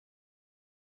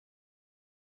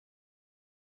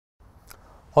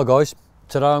Hi guys,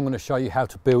 today I'm going to show you how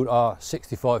to build our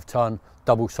 65 tonne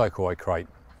double soakaway crate.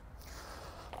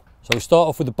 So we start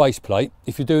off with the base plate.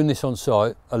 If you're doing this on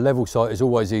site, a level site is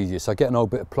always easier, so get an old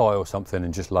bit of ply or something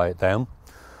and just lay it down.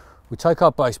 We take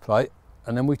our base plate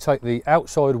and then we take the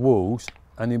outside walls,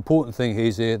 and the important thing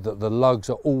is here that the lugs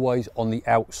are always on the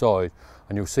outside,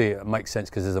 and you'll see it makes sense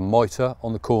because there's a mitre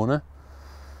on the corner.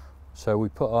 So we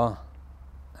put our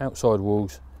outside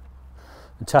walls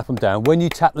and tap them down. When you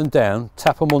tap them down,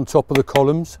 tap them on top of the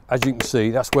columns. As you can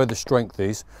see, that's where the strength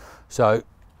is. So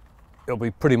it'll be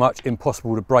pretty much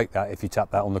impossible to break that if you tap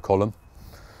that on the column.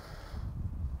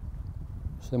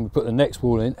 So then we put the next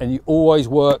wall in, and you always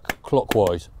work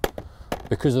clockwise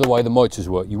because of the way the miters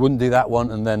work. You wouldn't do that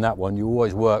one and then that one. You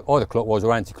always work either clockwise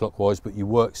or anti-clockwise, but you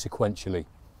work sequentially.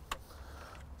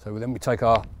 So then we take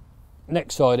our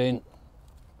next side in,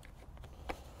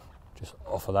 just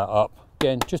offer that up.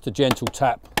 Again, just a gentle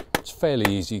tap. It's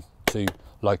fairly easy to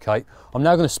locate. I'm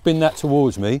now going to spin that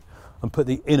towards me and put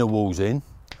the inner walls in.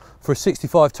 For a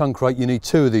 65 tonne crate, you need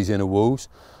 2 of these inner walls.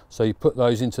 So you put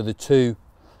those into the 2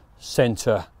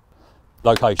 centre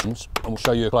locations, and we'll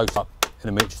show you a close up in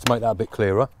a minute just to make that a bit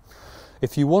clearer.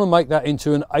 If you want to make that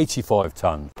into an 85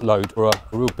 tonne load or a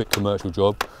real big commercial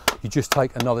job, you just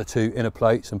take another 2 inner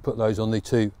plates and put those on the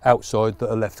 2 outside that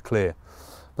are left clear.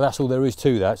 But that's all there is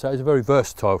to that, so it's a very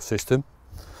versatile system.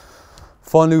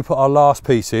 Finally, we put our last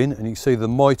piece in, and you can see the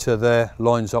mitre there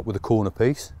lines up with the corner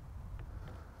piece.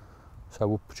 So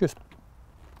we'll just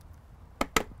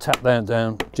tap that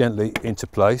down gently into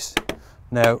place.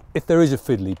 Now, if there is a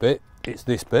fiddly bit, it's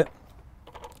this bit.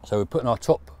 So we're putting our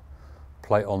top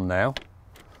plate on now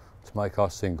to make our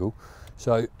single.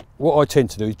 So what I tend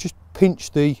to do is just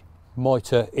pinch the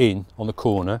mitre in on the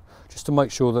corner, just to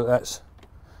make sure that that's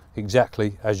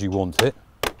exactly as you want it.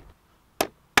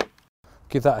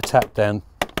 Give that a tap down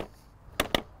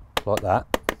like that.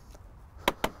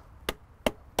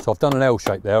 So I've done an L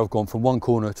shape there. I've gone from one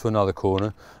corner to another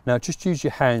corner. Now just use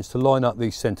your hands to line up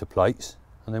these centre plates,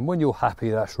 and then when you're happy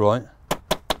that's right,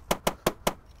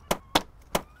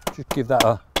 just give that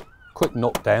a quick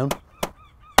knock down.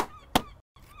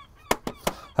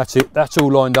 That's it, that's all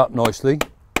lined up nicely.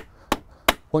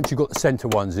 Once you've got the centre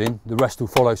ones in, the rest will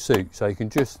follow suit. So you can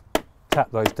just tap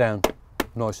those down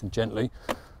nice and gently.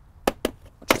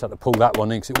 I just had to pull that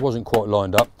one in because it wasn't quite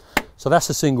lined up. So that's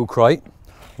a single crate.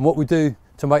 And what we do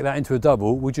to make that into a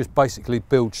double, we just basically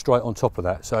build straight on top of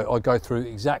that. So I go through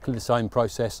exactly the same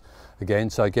process again.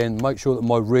 So again, make sure that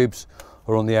my ribs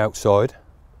are on the outside.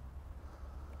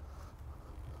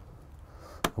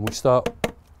 And we start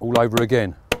all over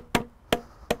again.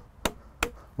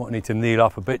 Might need to kneel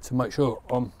up a bit to make sure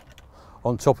I'm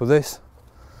on top of this.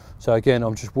 So again,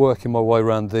 I'm just working my way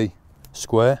around the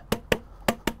square.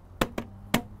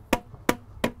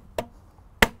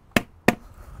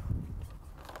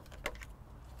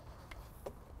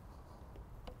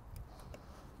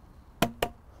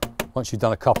 Once you've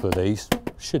done a couple of these,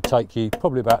 it should take you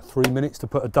probably about 3 minutes to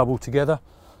put a double together.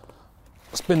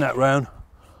 Spin that round,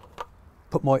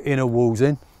 put my inner walls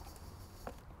in.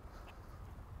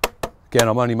 Again,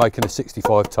 I'm only making a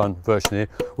 65 tonne version here,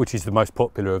 which is the most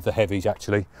popular of the heavies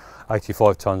actually.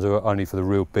 85 tonnes are only for the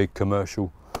real big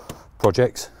commercial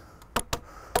projects.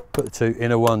 Put the 2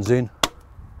 inner ones in.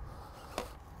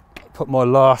 Put my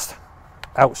last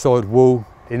outside wall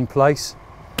in place.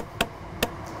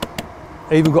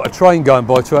 Even got a train going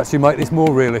by to actually make this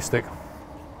more realistic.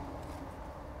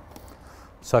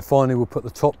 So finally we'll put the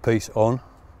top piece on,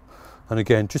 and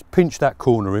again just pinch that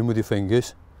corner in with your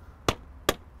fingers.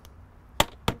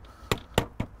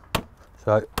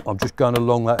 So I'm just going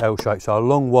along that L shape, so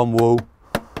along one wall,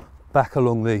 back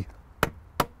along the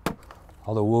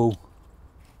other wall.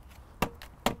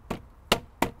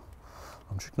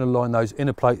 I'm just going to line those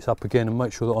inner plates up again and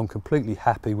make sure that I'm completely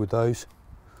happy with those.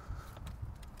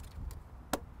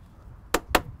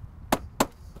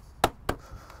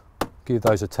 Give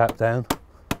those a tap down.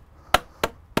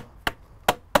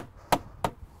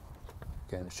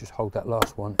 Again, let's just hold that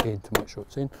last one in to make sure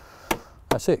it's in.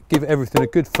 That's it, give everything a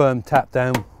good firm tap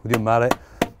down with your mallet.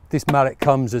 This mallet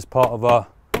comes as part of our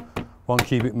 1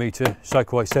 cubic metre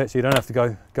Soakaway set, so you don't have to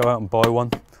go out and buy one.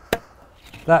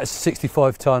 That's a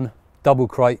 65 tonne double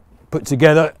crate put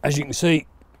together. As you can see,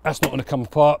 that's not going to come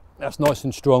apart, that's nice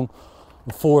and strong.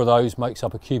 And 4 of those makes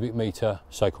up a cubic metre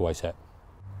Soakaway set.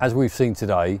 As we've seen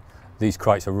today, these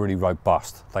crates are really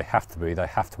robust. They have to be. They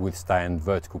have to withstand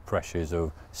vertical pressures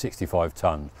of 65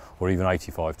 tonne or even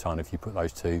 85 tonne if you put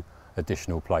those 2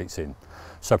 additional plates in.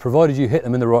 So provided you hit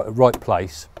them in the right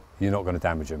place, you're not going to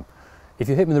damage them. If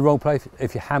you hit them in the wrong place,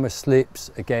 if your hammer slips,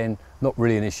 again, not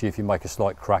really an issue if you make a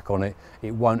slight crack on it.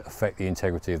 It won't affect the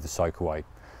integrity of the Soakaway.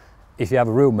 if you have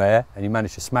a real mare and you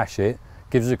manage to smash it,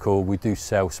 give us a call. We do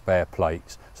sell spare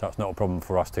plates, so it's not a problem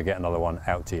for us to get another one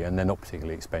out to you, and they're not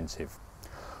particularly expensive.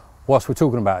 Whilst we're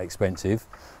talking about expensive,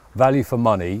 value for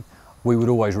money, we would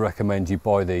always recommend you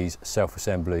buy these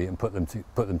self-assembly and put them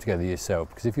together yourself,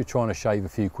 because if you're trying to shave a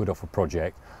few quid off a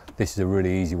project, this is a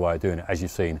really easy way of doing it. As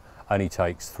you've seen, only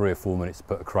takes 3 or 4 minutes to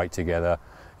put a crate together.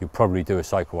 You'll probably do a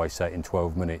Soakaway set in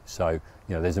 12 minutes, so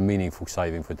there's a meaningful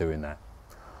saving for doing that.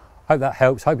 Hope that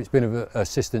helps. Hope it's been of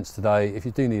assistance today. If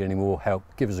you do need any more help,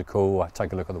 give us a call or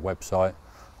take a look at the website.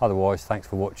 Otherwise, thanks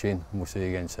for watching, and we'll see you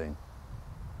again soon.